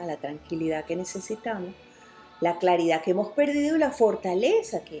calma, la tranquilidad que necesitamos, la claridad que hemos perdido y la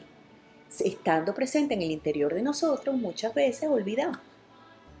fortaleza que, estando presente en el interior de nosotros, muchas veces olvidamos.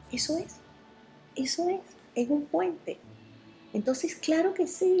 Eso es un puente. Entonces, claro que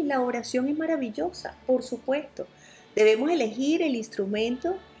sí, la oración es maravillosa, por supuesto. Debemos elegir el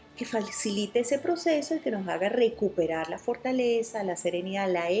instrumento que facilite ese proceso y que nos haga recuperar la fortaleza, la serenidad,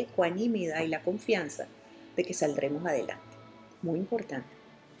 la ecuanimidad y la confianza de que saldremos adelante. Muy importante.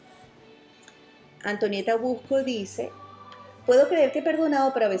 Antonieta Busco dice: puedo creer que he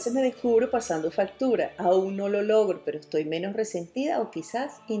perdonado, pero a veces me descubro pasando factura. Aún no lo logro, pero estoy menos resentida o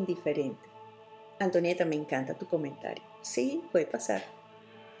quizás indiferente. Antonieta, me encanta tu comentario. Sí, puede pasar.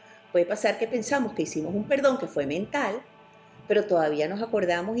 Puede pasar que pensamos que hicimos un perdón que fue mental, pero todavía nos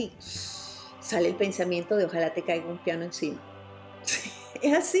acordamos y sale el pensamiento de ojalá te caiga un piano encima.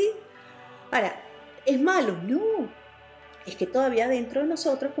 Es así. Ahora, ¿es malo? No. Es que todavía dentro de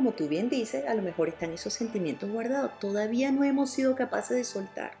nosotros, como tú bien dices, a lo mejor están esos sentimientos guardados. Todavía no hemos sido capaces de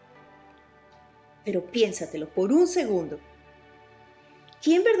soltar. Pero piénsatelo por un segundo.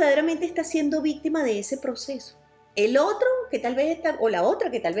 ¿Quién verdaderamente está siendo víctima de ese proceso? ¿El otro que tal vez está, o la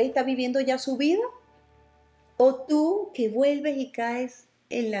otra que tal vez está viviendo ya su vida? ¿O tú que vuelves y caes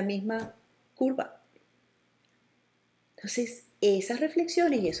en la misma curva? Entonces, esas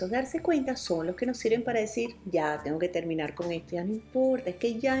reflexiones y esos darse cuenta son los que nos sirven para decir, ya tengo que terminar con esto, ya no importa, es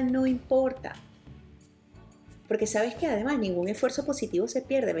que ya no importa. Porque sabes que además ningún esfuerzo positivo se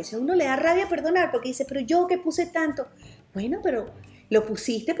pierde. A veces uno le da rabia perdonar porque dice, pero yo que puse tanto. Bueno, pero lo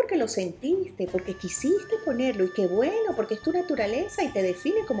pusiste porque lo sentiste, porque quisiste ponerlo y qué bueno, porque es tu naturaleza y te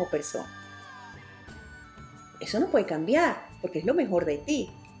define como persona. Eso no puede cambiar porque es lo mejor de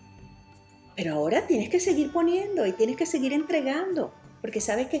ti. Pero ahora tienes que seguir poniendo y tienes que seguir entregando porque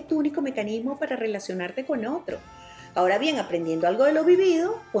sabes que es tu único mecanismo para relacionarte con otro. Ahora bien, aprendiendo algo de lo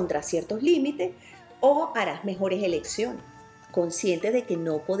vivido, pondrás ciertos límites o harás mejores elecciones, consciente de que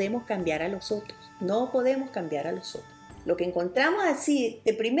no podemos cambiar a los otros. No podemos cambiar a los otros. Lo que encontramos así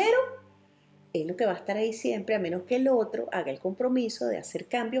de primero es lo que va a estar ahí siempre, a menos que el otro haga el compromiso de hacer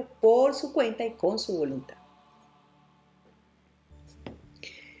cambios por su cuenta y con su voluntad.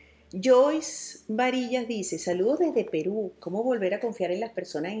 Joyce Varillas dice, saludos desde Perú, ¿cómo volver a confiar en las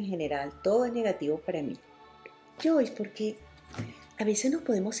personas en general? Todo es negativo para mí. Joyce, porque a veces nos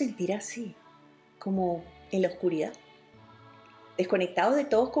podemos sentir así, como en la oscuridad, desconectados de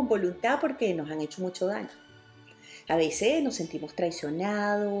todos con voluntad porque nos han hecho mucho daño. A veces nos sentimos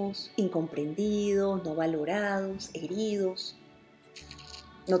traicionados, incomprendidos, no valorados, heridos,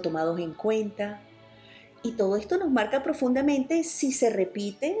 no tomados en cuenta. Y todo esto nos marca profundamente si se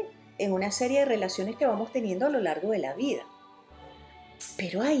repite en una serie de relaciones que vamos teniendo a lo largo de la vida.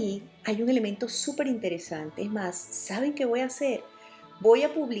 Pero ahí hay un elemento súper interesante. Es más, ¿saben qué voy a hacer? Voy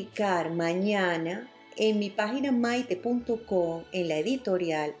a publicar mañana en mi página maite.com, en la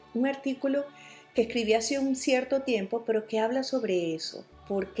editorial, un artículo que escribí hace un cierto tiempo, pero que habla sobre eso.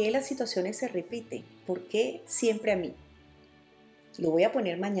 ¿Por qué las situaciones se repiten? ¿Por qué siempre a mí? Lo voy a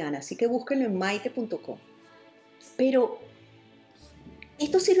poner mañana, así que búsquenlo en maite.com. Pero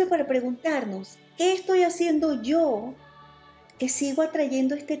esto sirve para preguntarnos, ¿qué estoy haciendo yo que sigo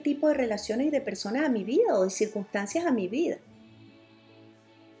atrayendo este tipo de relaciones y de personas a mi vida o de circunstancias a mi vida?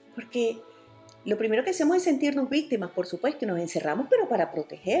 Porque lo primero que hacemos es sentirnos víctimas, por supuesto, y nos encerramos, pero para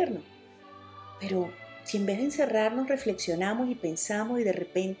protegernos. Pero si en vez de encerrarnos reflexionamos y pensamos y de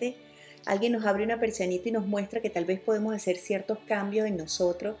repente alguien nos abre una persianita y nos muestra que tal vez podemos hacer ciertos cambios en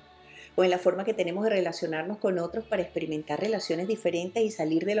nosotros o en la forma que tenemos de relacionarnos con otros para experimentar relaciones diferentes y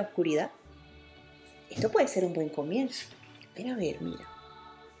salir de la oscuridad, esto puede ser un buen comienzo. Espera a ver, mira.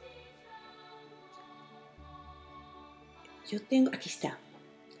 Aquí está,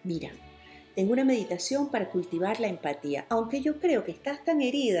 mira. Tengo una meditación para cultivar la empatía, aunque yo creo que estás tan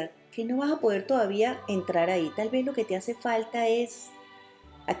herida que no vas a poder todavía entrar ahí. Tal vez lo que te hace falta es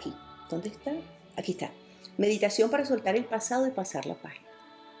aquí. ¿Dónde está? Aquí está. Meditación para soltar el pasado y pasar la página.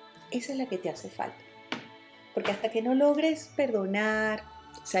 esa es la que te hace falta. Porque hasta que no logres perdonar,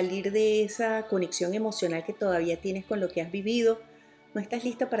 salir de esa conexión emocional que todavía tienes con lo que has vivido, no estás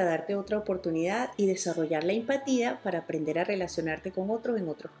lista para darte otra oportunidad y desarrollar la empatía para aprender a relacionarte con otros en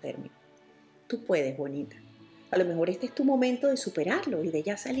otros términos. Tú puedes, bonita. A lo mejor este es tu momento de superarlo y de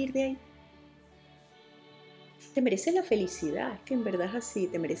ya salir de ahí. Te mereces la felicidad, es que en verdad es así,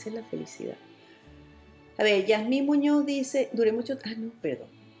 te mereces la felicidad. A ver, Yasmín Muñoz dice, duré mucho... perdón.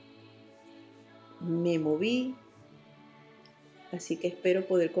 Me moví, así que espero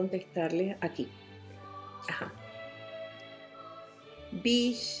poder contestarles aquí. Ajá.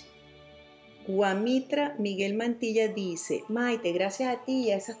 Bish Guamitra Miguel Mantilla dice, Maite, gracias a ti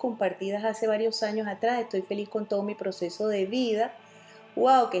y a esas compartidas hace varios años atrás, estoy feliz con todo mi proceso de vida.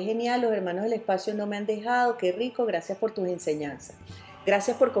 Wow, qué genial, los hermanos del espacio no me han dejado, qué rico, gracias por tus enseñanzas.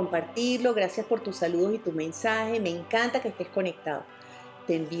 Gracias por compartirlo, gracias por tus saludos y tu mensaje, me encanta que estés conectado.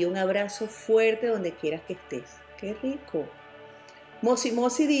 Te envío un abrazo fuerte donde quieras que estés. Qué rico. Mosi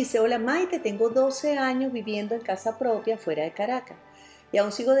Mosi dice, hola Maite, tengo 12 años viviendo en casa propia fuera de Caracas y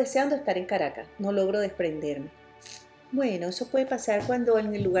aún sigo deseando estar en Caracas, no logro desprenderme. Bueno, eso puede pasar cuando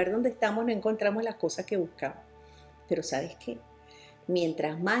en el lugar donde estamos no encontramos las cosas que buscamos. Pero ¿sabes qué?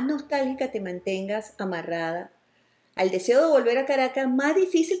 Mientras más nostálgica te mantengas amarrada al deseo de volver a Caracas, más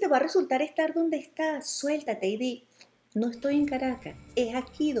difícil te va a resultar estar donde estás. Suéltate y di, no estoy en Caracas, es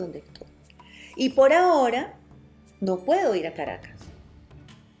aquí donde estoy. Y por ahora no puedo ir a Caracas.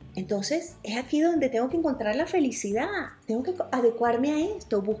 Entonces es aquí donde tengo que encontrar la felicidad. Tengo que adecuarme a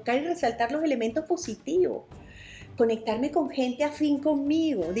esto, buscar y resaltar los elementos positivos. Conectarme con gente afín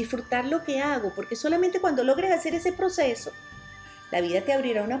conmigo, disfrutar lo que hago, porque solamente cuando logres hacer ese proceso, la vida te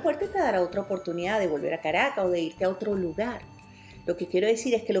abrirá una puerta y te dará otra oportunidad de volver a Caracas o de irte a otro lugar. Lo que quiero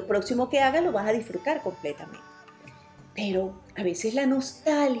decir es que lo próximo que hagas lo vas a disfrutar completamente. Pero a veces la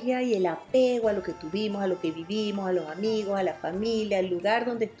nostalgia y el apego a lo que tuvimos, a lo que vivimos, a los amigos, a la familia, al lugar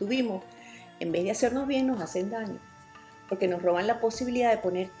donde estuvimos, en vez de hacernos bien, nos hacen daño. Porque nos roban la posibilidad de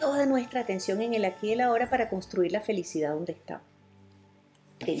poner toda nuestra atención en el aquí y el ahora para construir la felicidad donde estamos.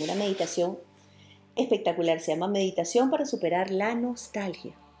 Tengo una meditación espectacular, se llama Meditación para superar la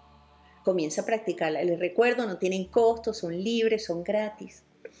nostalgia. Comienza a practicarla. Les recuerdo, no tienen costo, son libres, son gratis.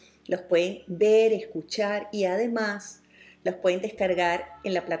 Los pueden ver, escuchar y además los pueden descargar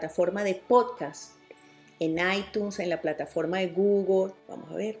en la plataforma de podcast, en iTunes, en la plataforma de Google.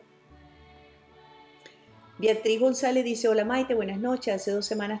 Vamos a ver. Beatriz González dice, hola Maite, buenas noches. Hace 2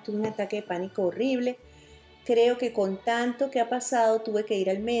 semanas tuve un ataque de pánico horrible. Creo que con tanto que ha pasado tuve que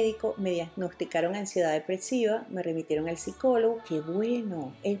ir al médico, me diagnosticaron ansiedad depresiva, me remitieron al psicólogo. ¡Qué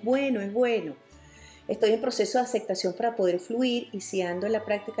bueno! Es bueno, es bueno. Estoy en proceso de aceptación para poder fluir y si ando en la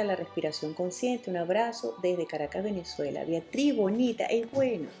práctica de la respiración consciente. Un abrazo desde Caracas, Venezuela. Beatriz, bonita, es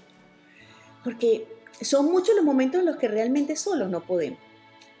bueno. Porque son muchos los momentos en los que realmente solos no podemos.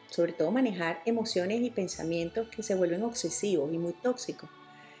 Sobre todo manejar emociones y pensamientos que se vuelven obsesivos y muy tóxicos.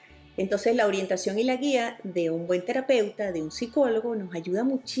 Entonces la orientación y la guía de un buen terapeuta, de un psicólogo, nos ayuda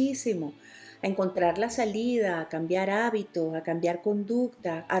muchísimo a encontrar la salida, a cambiar hábitos, a cambiar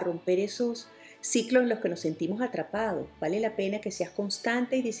conducta, a romper esos ciclos en los que nos sentimos atrapados. Vale la pena que seas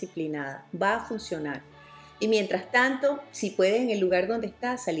constante y disciplinada. Va a funcionar. Y mientras tanto, si puedes en el lugar donde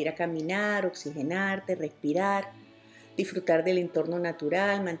estás, salir a caminar, oxigenarte, respirar, disfrutar del entorno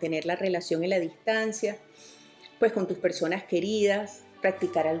natural, mantener la relación en la distancia, pues con tus personas queridas,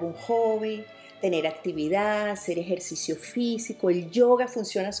 practicar algún hobby, tener actividad, hacer ejercicio físico. El yoga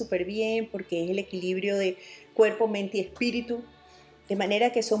funciona súper bien porque es el equilibrio de cuerpo, mente y espíritu. De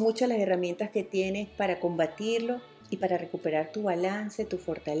manera que son muchas las herramientas que tienes para combatirlo y para recuperar tu balance, tu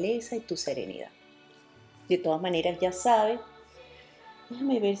fortaleza y tu serenidad. De todas maneras, ya sabes,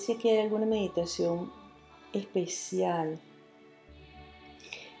 déjame ver si aquí hay alguna meditación especial.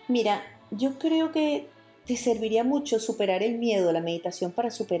 Mira, yo creo que te serviría mucho superar el miedo, la meditación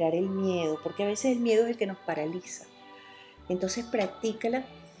para superar el miedo, porque a veces el miedo es el que nos paraliza. Entonces practícala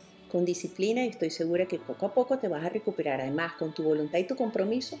con disciplina y estoy segura que poco a poco te vas a recuperar. Además, con tu voluntad y tu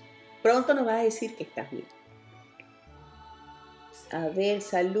compromiso, pronto nos vas a decir que estás bien. A ver,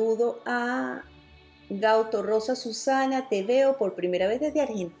 saludo a Gauto Rosa Susana, te veo por primera vez desde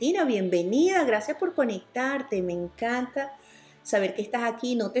Argentina. Bienvenida, gracias por conectarte. Me encanta saber que estás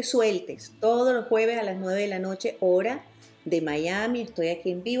aquí. No te sueltes. Todos los jueves a las 9 de la noche, hora de Miami, estoy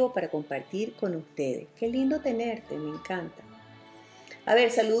aquí en vivo para compartir con ustedes. Qué lindo tenerte, me encanta. A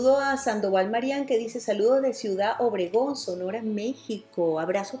ver, saludo a Sandoval Marián que dice saludos de Ciudad Obregón, Sonora, México.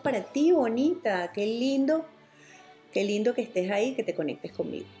 Abrazos para ti, bonita. Qué lindo que estés ahí, que te conectes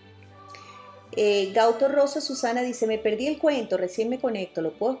conmigo. Gauto Rosa Susana dice, me perdí el cuento, recién me conecto,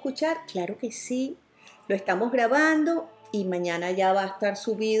 ¿lo puedo escuchar? Claro que sí, lo estamos grabando y mañana ya va a estar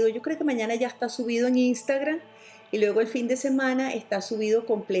subido, yo creo que mañana ya está subido en Instagram y luego el fin de semana está subido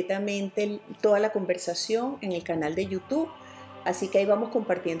completamente toda la conversación en el canal de YouTube, así que ahí vamos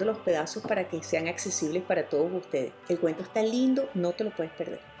compartiendo los pedazos para que sean accesibles para todos ustedes. El cuento está lindo, no te lo puedes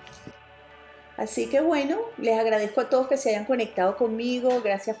perder. Así que bueno, les agradezco a todos que se hayan conectado conmigo,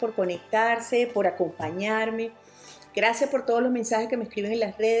 gracias por conectarse, por acompañarme, gracias por todos los mensajes que me escriben en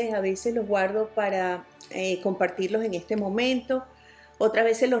las redes, a veces los guardo para compartirlos en este momento, otras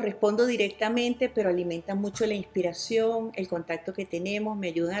veces los respondo directamente, pero alimentan mucho la inspiración, el contacto que tenemos, me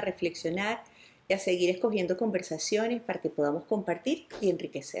ayudan a reflexionar y a seguir escogiendo conversaciones para que podamos compartir y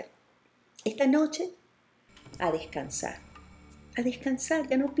enriquecer. Esta noche, a descansar. A descansar,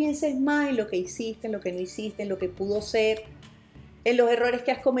 ya no pienses más en lo que hiciste, en lo que no hiciste, en lo que pudo ser, en los errores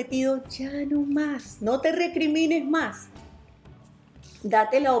que has cometido, ya no más, no te recrimines más.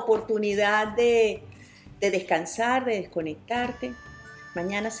 Date la oportunidad de descansar, de desconectarte.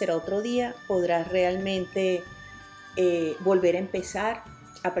 Mañana será otro día, podrás realmente volver a empezar,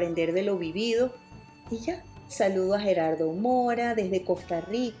 aprender de lo vivido y ya. Saludo a Gerardo Mora desde Costa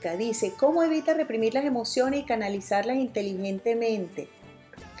Rica. Dice, ¿cómo evita reprimir las emociones y canalizarlas inteligentemente?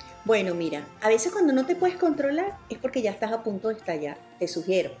 Bueno, mira, a veces cuando no te puedes controlar es porque ya estás a punto de estallar. Te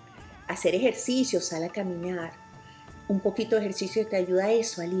sugiero hacer ejercicio, sal a caminar. Un poquito de ejercicio te ayuda a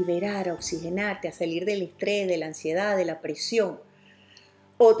eso, a liberar, a oxigenarte, a salir del estrés, de la ansiedad, de la presión.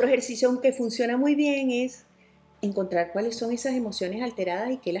 Otro ejercicio que funciona muy bien es encontrar cuáles son esas emociones alteradas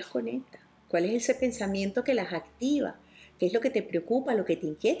y qué las conecta. ¿Cuál es ese pensamiento que las activa? ¿Qué es lo que te preocupa, lo que te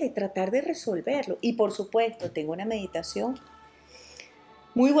inquieta? Y tratar de resolverlo. Y por supuesto, tengo una meditación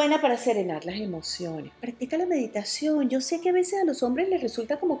muy buena para serenar las emociones. Practica la meditación. Yo sé que a veces a los hombres les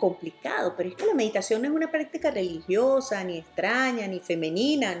resulta como complicado, pero es que la meditación no es una práctica religiosa, ni extraña, ni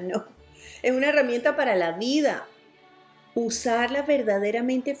femenina, no. Es una herramienta para la vida. Usarla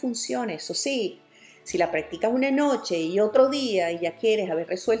verdaderamente funciona. Eso sí, si la practicas una noche y otro día y ya quieres haber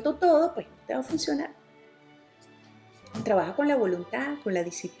resuelto todo, pues no te va a funcionar. Trabaja con la voluntad, con la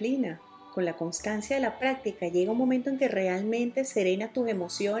disciplina, con la constancia de la práctica. Llega un momento en que realmente serenas tus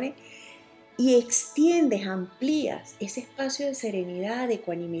emociones y extiendes, amplías ese espacio de serenidad, de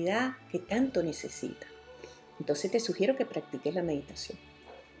ecuanimidad que tanto necesitas. Entonces te sugiero que practiques la meditación.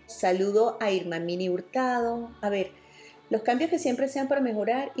 Saludo a Irma Mini Hurtado. A ver, los cambios que siempre sean para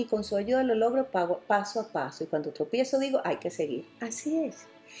mejorar y con su ayuda lo logro paso a paso. Y cuando tropiezo digo, hay que seguir. Así es.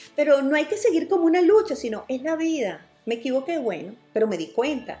 Pero no hay que seguir como una lucha, sino es la vida. Me equivoqué, bueno, pero me di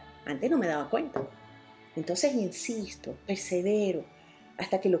cuenta. Antes no me daba cuenta. Entonces insisto, persevero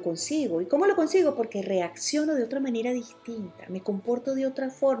hasta que lo consigo. ¿Y cómo lo consigo? Porque reacciono de otra manera distinta. Me comporto de otra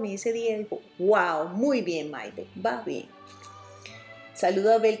forma y ese día digo, wow, muy bien, Maite, va bien.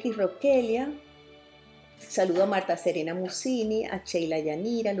 Saludo a Belkis Roquelia. Saludo a Marta Serena Musini, a Sheila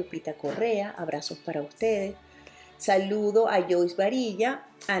Yanira, Lupita Correa, abrazos para ustedes. Saludo a Joyce Varilla,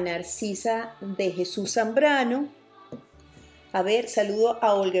 a Narcisa de Jesús Zambrano. A ver, saludo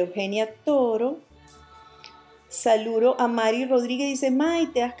a Olga Eugenia Toro. Saludo a Mari Rodríguez, dice,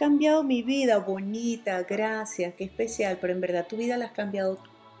 Maite, has cambiado mi vida, bonita, gracias, qué especial, pero en verdad tu vida la has cambiado.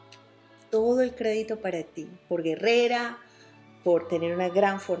 Todo el crédito para ti, por guerrera, por tener una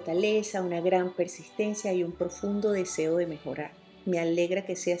gran fortaleza, una gran persistencia y un profundo deseo de mejorar. Me alegra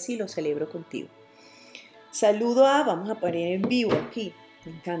que sea así, lo celebro contigo. Saludo a, vamos a poner en vivo aquí,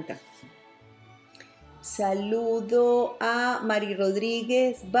 me encanta. Saludo a Mari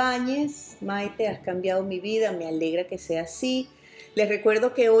Rodríguez Báñez. Maite, has cambiado mi vida, me alegra que sea así. Les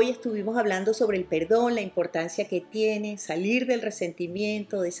recuerdo que hoy estuvimos hablando sobre el perdón, la importancia que tiene, salir del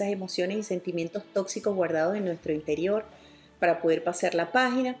resentimiento, de esas emociones y sentimientos tóxicos guardados en nuestro interior para poder pasar la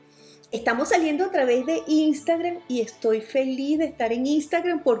página. Estamos saliendo a través de Instagram y estoy feliz de estar en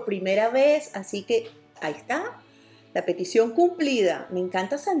Instagram por primera vez, así que ahí está, la petición cumplida. Me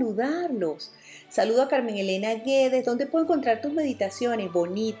encanta saludarlos. Saludo a Carmen Elena Guedes. ¿Dónde puedo encontrar tus meditaciones?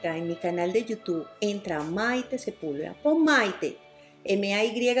 Bonita, en mi canal de YouTube. Entra a Maite Sepúlveda. Pon Maite,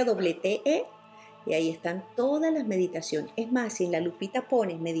 M-A-Y-T-E, y ahí están todas las meditaciones. Es más, si en la lupita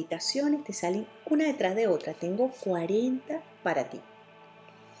pones meditaciones, te salen una detrás de otra. Tengo 40 para ti.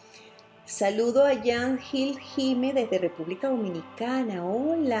 Saludo a Jan Gil Jime desde República Dominicana.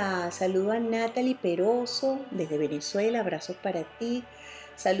 Hola. Saludo a Natalie Peroso desde Venezuela. Abrazos para ti.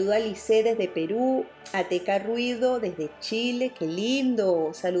 Saludo a Lice desde Perú. A Teca Ruido desde Chile. Qué lindo.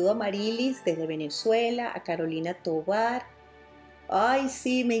 Saludo a Marilis desde Venezuela. A Carolina Tobar. Ay,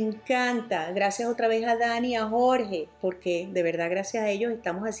 sí, me encanta. Gracias otra vez a Dani y a Jorge, porque de verdad gracias a ellos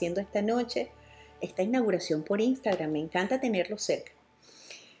estamos haciendo esta noche esta inauguración por Instagram. Me encanta tenerlo cerca.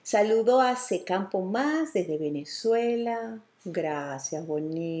 Saludo a Secampo Más desde Venezuela. Gracias,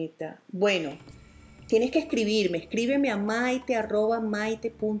 bonita. Bueno, tienes que escríbeme a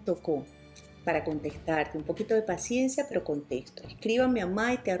maite@maite.com para contestarte. Un poquito de paciencia, pero contesto. Escríbame a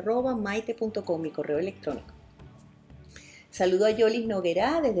maite@maite.com, mi correo electrónico. Saludo a Yolis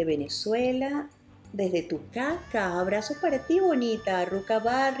Noguera desde Venezuela, desde Tucaca. Abrazos para ti, bonita. Ruca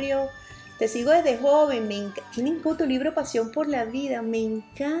Barrio. Te sigo desde joven. Tienen tu libro Pasión por la Vida. Me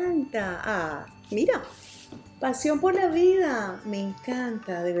encanta. Ah, mira. Pasión por la Vida. Me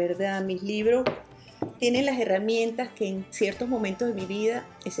encanta, de verdad. Mis libros tienen las herramientas que en ciertos momentos de mi vida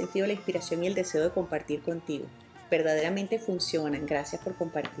he sentido la inspiración y el deseo de compartir contigo. Verdaderamente funcionan. Gracias por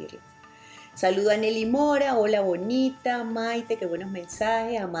compartirlo. Saludo a Nelly Mora, hola bonita, Maite, qué buenos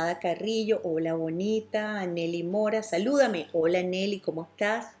mensajes, Amada Carrillo, hola bonita, a Nelly Mora, salúdame, hola Nelly, ¿cómo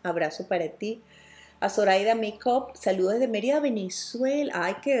estás? Abrazo para ti. A Zoraida Makeup, saludos desde Mérida, Venezuela,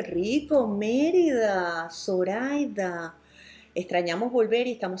 ay qué rico, Mérida, Zoraida. Extrañamos volver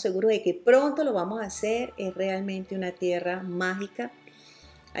y estamos seguros de que pronto lo vamos a hacer, es realmente una tierra mágica.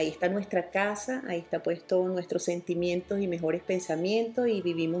 Ahí está nuestra casa, ahí está puesto nuestros sentimientos y mejores pensamientos y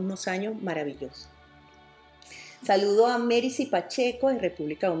vivimos unos años maravillosos. Saludo a Mericy Pacheco de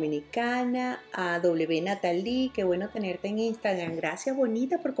República Dominicana, a W Natalie, qué bueno tenerte en Instagram. Gracias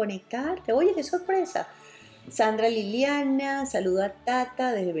bonita por conectarte. Oye, qué sorpresa. Sandra Liliana, saludo a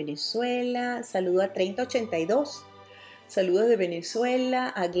Tata desde Venezuela, saludo a 3082. Saludos de Venezuela,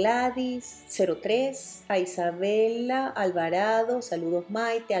 a Gladys 03, a Isabela Alvarado, saludos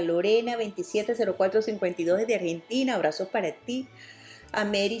Maite, a Lorena 270452 desde Argentina, abrazos para ti. A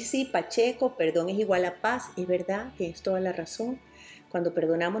Mericy Pacheco, perdón es igual a paz, es verdad, tienes toda la razón. Cuando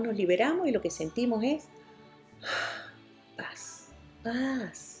perdonamos nos liberamos y lo que sentimos es paz,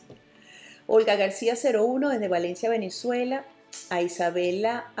 paz. Olga García 01 desde Valencia, Venezuela. A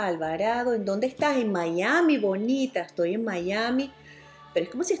Isabela Alvarado, ¿en dónde estás? En Miami, bonita, estoy en Miami, pero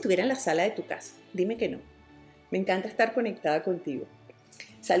es como si estuviera en la sala de tu casa, dime que no, me encanta estar conectada contigo.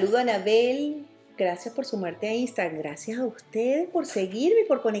 Saludo a Anabel, gracias por sumarte a Instagram, gracias a ustedes por seguirme y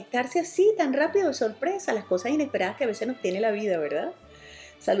por conectarse así tan rápido de sorpresa, las cosas inesperadas que a veces nos tiene la vida, ¿verdad?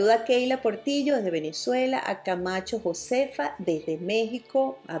 Saludo a Keila Portillo desde Venezuela, a Camacho Josefa desde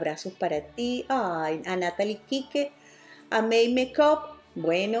México, abrazos para ti, ay, a Natalie Quique, a May Makeup,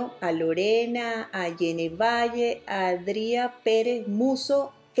 bueno, a Lorena, a Jenny Valle, a Adria Pérez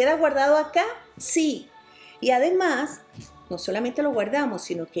Muso. ¿Queda guardado acá? Sí. Y además, no solamente lo guardamos,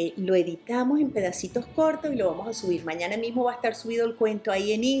 sino que lo editamos en pedacitos cortos y lo vamos a subir. Mañana mismo va a estar subido el cuento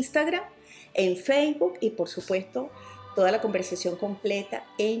ahí en Instagram, en Facebook y por supuesto toda la conversación completa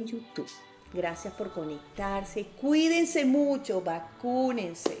en YouTube. Gracias por conectarse. Cuídense mucho,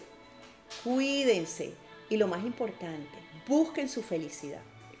 vacúnense, cuídense. Y lo más importante, busquen su felicidad.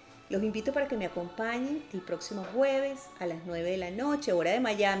 Los invito para que me acompañen el próximo jueves a las 9 de la noche, hora de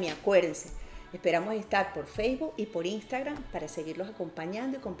Miami, acuérdense. Esperamos estar por Facebook y por Instagram para seguirlos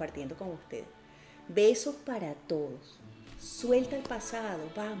acompañando y compartiendo con ustedes. Besos para todos. Suelta el pasado,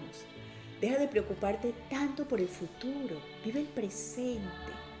 vamos. Deja de preocuparte tanto por el futuro. Vive el presente,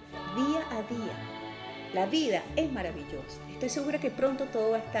 día a día. La vida es maravillosa. Estoy segura que pronto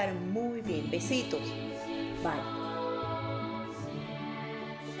todo va a estar muy bien. Besitos. Bye.